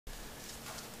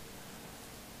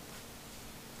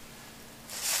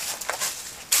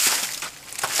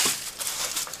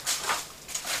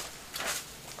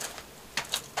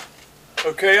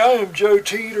Okay, I am Joe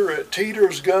Teeter at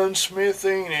Teeter's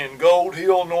Gunsmithing in Gold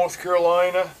Hill, North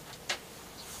Carolina.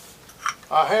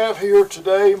 I have here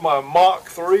today my Mach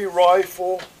 3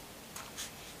 rifle,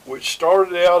 which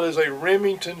started out as a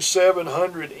Remington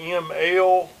 700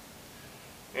 ML,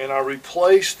 and I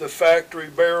replaced the factory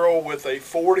barrel with a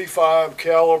 45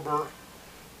 caliber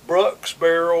Brux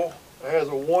barrel. It has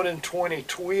a 1 in 20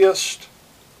 twist.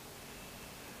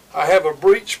 I have a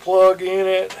breech plug in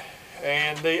it,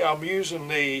 and I'm using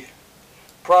the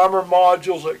primer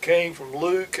modules that came from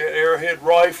Luke at Arrowhead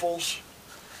Rifles.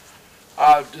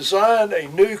 I've designed a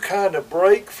new kind of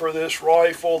brake for this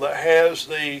rifle that has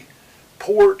the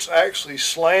ports actually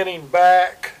slanting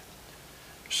back.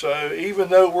 So even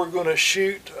though we're going to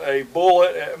shoot a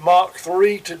bullet at Mach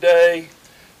 3 today,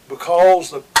 because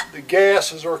the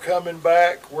gases are coming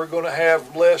back, we're going to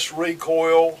have less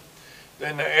recoil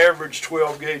than the average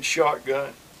 12 gauge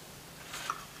shotgun.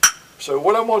 So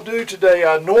what I'm going to do today,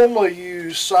 I normally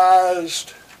use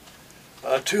sized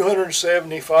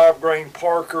 275 grain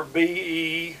Parker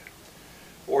BE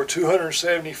or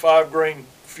 275 grain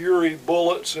Fury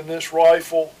bullets in this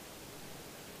rifle.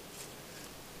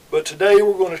 But today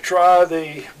we're going to try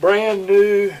the brand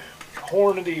new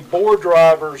Hornady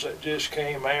BoreDrivers that just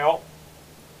came out.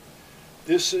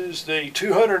 This is the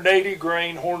 280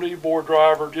 grain Hornady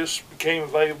BoreDriver, just became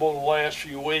available in the last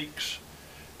few weeks.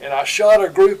 And I shot a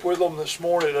group with them this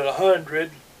morning at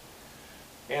 100,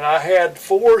 and I had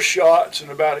 4 shots in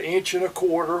about 1 1/4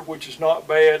 inches, which is not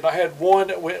bad. And I had one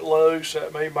that went low, so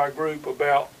that made my group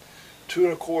about 2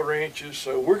 1/4 inches.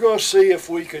 So we're going to see if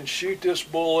we can shoot this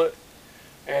bullet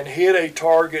and hit a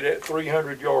target at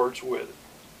 300 yards with it.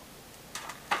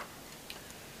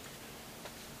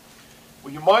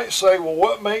 Well, you might say, well,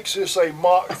 what makes this a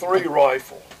Mach 3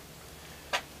 rifle?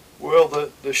 Well,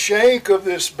 the shank of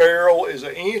this barrel is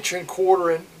 1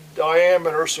 1/4 inch in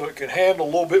diameter, so it can handle a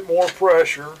little bit more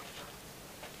pressure.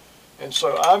 And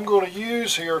so I'm going to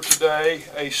use here today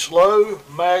a slow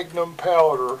magnum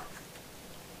powder.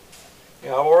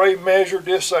 And I've already measured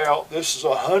this out. This is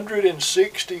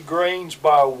 160 grains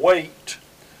by weight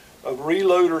of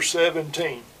Reloader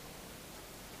 17.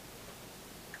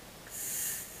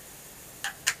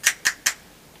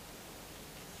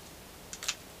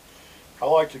 I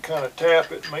like to kind of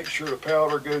tap it, make sure the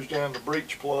powder goes down the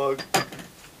breech plug.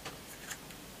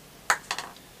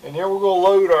 And then we're going to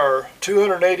load our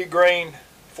 280 grain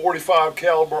 45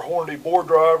 caliber Hornady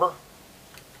BoreDriver.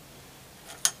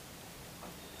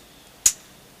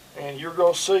 And you're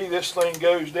going to see this thing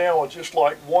goes down with just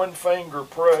like 1 finger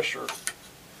pressure.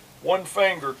 1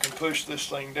 finger can push this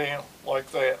thing down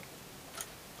like that.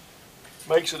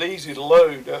 Makes it easy to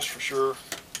load, that's for sure.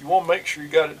 You want to make sure you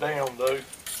got it down though.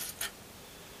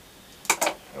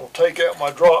 I'll take out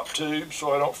my drop tube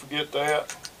so I don't forget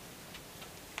that.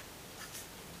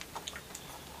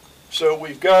 So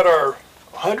we've got our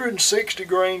 160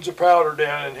 grains of powder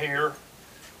down in here.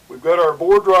 We've got our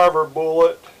BoreDriver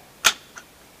bullet.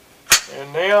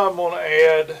 And now I'm going to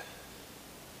add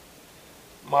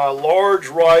my large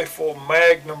rifle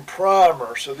Magnum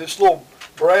primer. So this little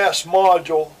brass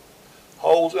module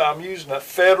holds, I'm using a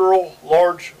Federal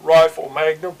large rifle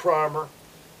Magnum primer.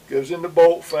 Goes in the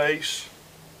bolt face.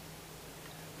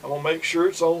 I'm going to make sure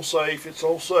it's on safe. It's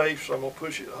on safe, so I'm going to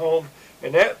push it home.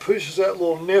 And that pushes that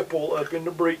little nipple up in the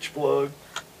breech plug.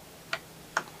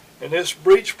 And this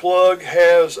breech plug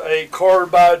has a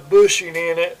carbide bushing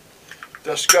in it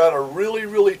that's got a really,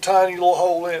 really tiny little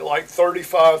hole in it, like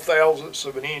 35 thousandths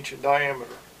of an inch in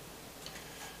diameter.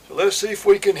 So let's see if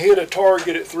we can hit a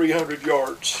target at 300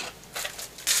 yards.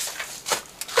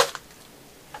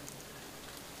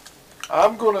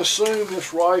 I'm going to assume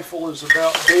this rifle is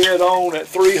about dead on at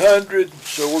 300,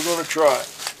 so we're going to try it.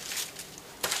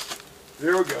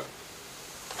 Here we go.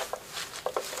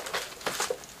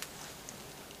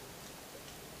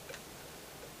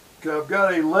 Okay, I've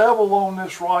got a level on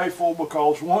this rifle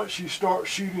because once you start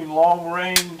shooting long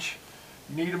range,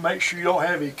 you need to make sure you don't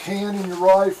have any can in your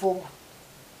rifle.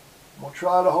 I'm going to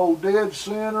try to hold dead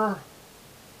center.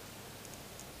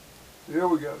 Here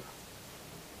we go.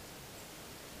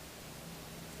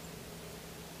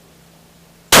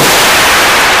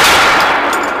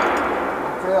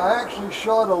 I actually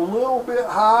shot a little bit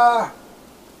high.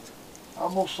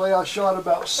 I'm going to say I shot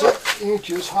about 6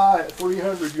 inches high at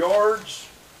 300 yards.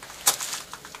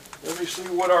 Let me see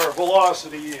what our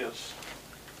velocity is.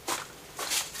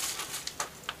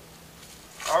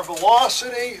 Our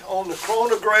velocity on the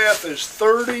chronograph is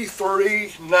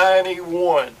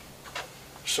 3391.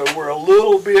 So we're a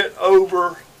little bit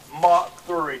over Mach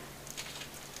 3.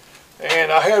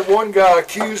 And I had one guy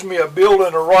accuse me of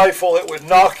building a rifle that would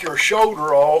knock your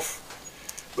shoulder off.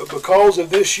 but because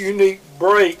of this unique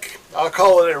brake, I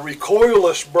call it a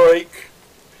recoilless brake,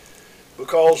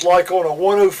 because like on a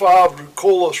 105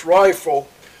 recoilless rifle,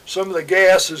 some of the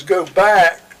gases go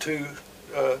back to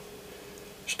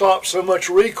stop so much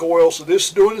recoil. So this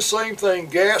is doing the same thing.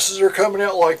 Gases are coming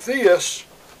out like this,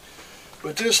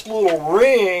 but this little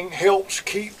ring helps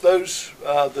keep those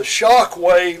the shock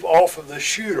wave off of the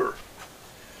shooter.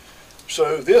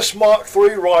 So this Mach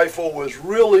 3 rifle was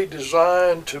really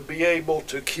designed to be able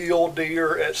to kill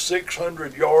deer at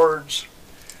 600 yards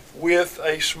with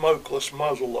a smokeless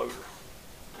muzzleloader.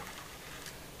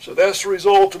 So that's the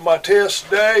result of my test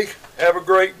today. Have a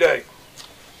great day.